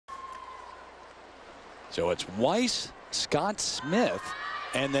So it's Weiss, Scott Smith,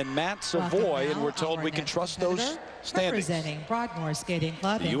 and then Matt Savoy, and we're told we can trust those standings. Representing Broadmoor Skating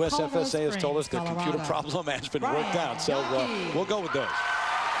Club. The USFSA has told us their computer problem has been worked out, so we'll go with those.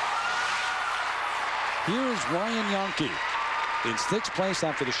 Here is Ryan Jahnke in 6th place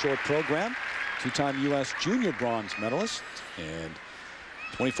after the short program. Two-time U.S. junior bronze medalist, and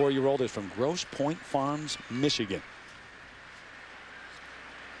 24-year-old is from Grosse Pointe Farms, Michigan.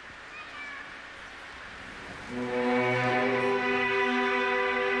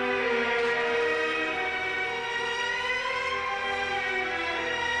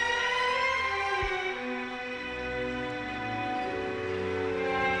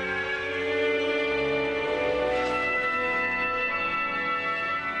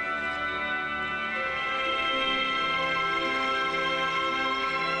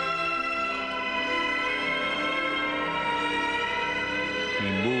 He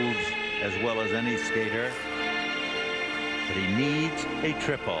moves as well as any skater, but he needs a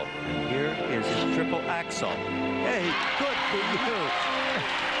triple. And here is his triple axel. Hey, good for you.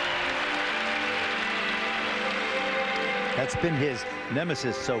 That's been his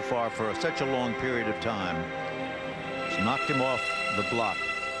nemesis so far for such a long period of time. It's knocked him off the block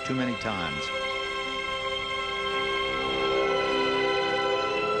too many times.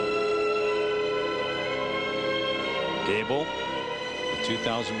 Gable, the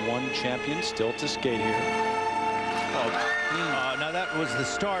 2001 champion, still to skate here. Now that was the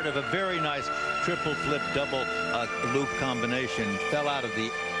start of a very nice triple flip double loop combination. Fell out of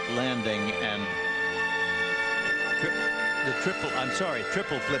the landing, and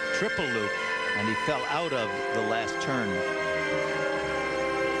triple flip triple loop, and he fell out of the last turn.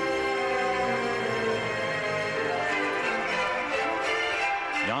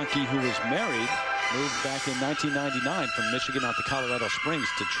 Jahnke, who was married, moved back in 1999 from Michigan out to Colorado Springs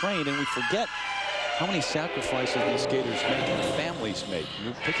to train, and we forget how many sacrifices these skaters make and their families make,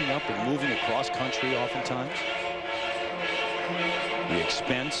 picking up and moving across country oftentimes. The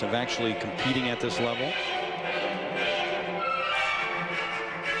expense of actually competing at this level.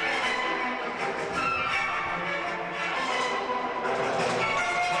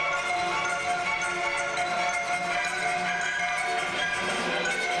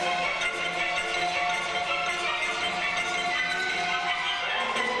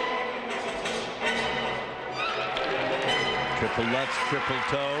 Triple lutz, triple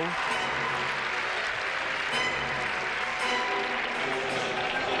toe.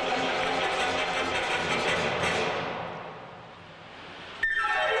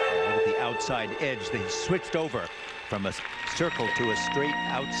 Look at the outside edge. They switched over from a circle to a straight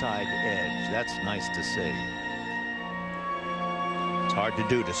outside edge. That's nice to see. It's hard to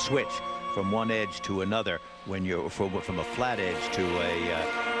do, to switch from one edge to another when you're from a flat edge to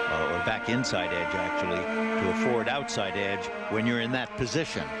or back inside edge, actually, to a forward outside edge when you're in that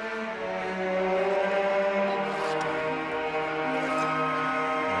position.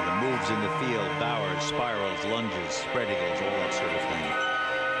 The moves in the field, bowers, spirals, lunges, spread eagles, all that sort of thing.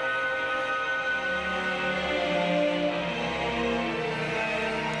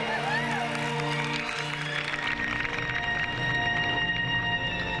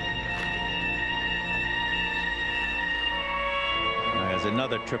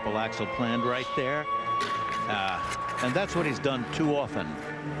 Another triple axel planned right there, and that's what he's done too often.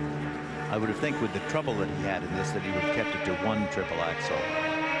 I would have think with the trouble that he had in this that he would have kept it to one triple axel,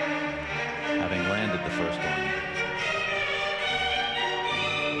 having landed the first one.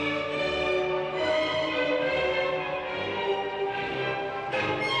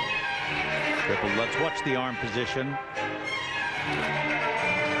 Triple lutz. Watch the arm position.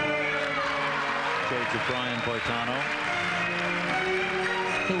 Shades of Brian Boitano,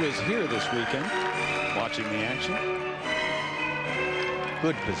 who is here this weekend watching the action.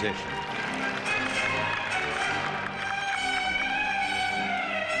 Good position.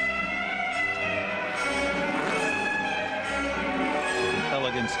 An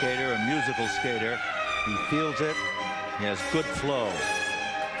elegant skater, a musical skater. He feels it. He has good flow.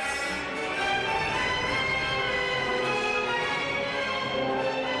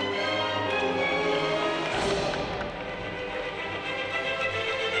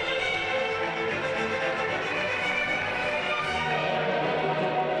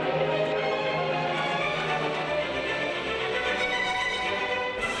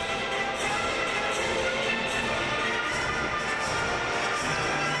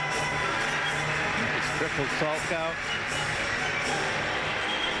 Triple salt out.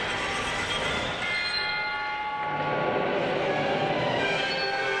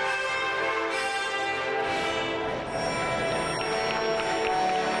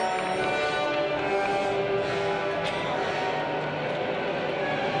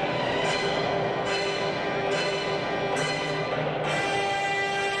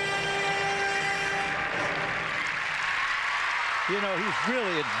 you know, he's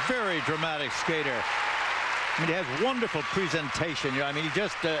really a very dramatic skater. I mean, he has wonderful presentation. I mean, he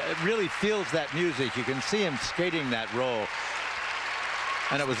just really feels that music. You can see him skating that role.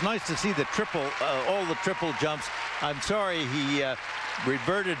 And it was nice to see the triple, all the triple jumps. I'm sorry he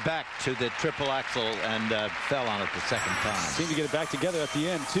reverted back to the triple axel and fell on it the second time. Seemed to get it back together at the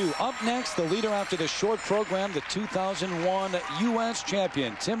end, too. Up next, the leader after the short program, the 2001 U.S.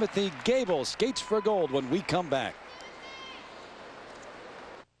 champion, Timothy Gable, skates for gold when we come back.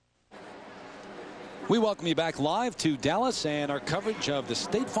 We welcome you back live to Dallas and our coverage of the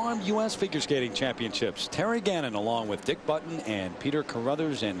State Farm U.S. Figure Skating Championships. Terry Gannon along with Dick Button and Peter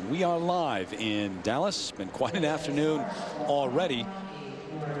Carruthers, and we are live in Dallas. It's been quite an afternoon already.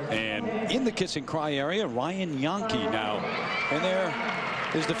 And in the kiss and cry area, Ryan Jahnke now. And there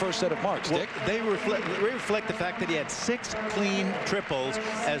is the first set of marks. Well, Dick? they reflect the fact that he had 6 clean triples,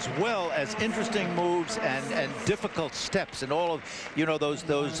 as well as interesting moves and difficult steps and all of, you know, those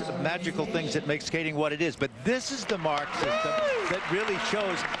magical things that make skating what it is. But this is the mark system that really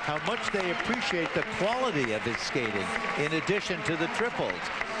shows how much they appreciate the quality of his skating in addition to the triples.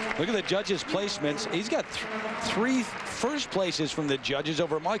 Look at the judges' placements. He's got 3 first places from the judges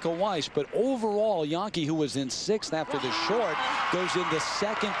over Michael Weiss, but overall, Jahnke, who was in 6th after the short, goes into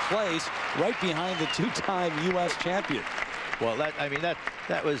 2nd place, right behind the 2-time U.S. champion. Well,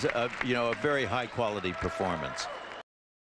 that was you know, a very high quality performance.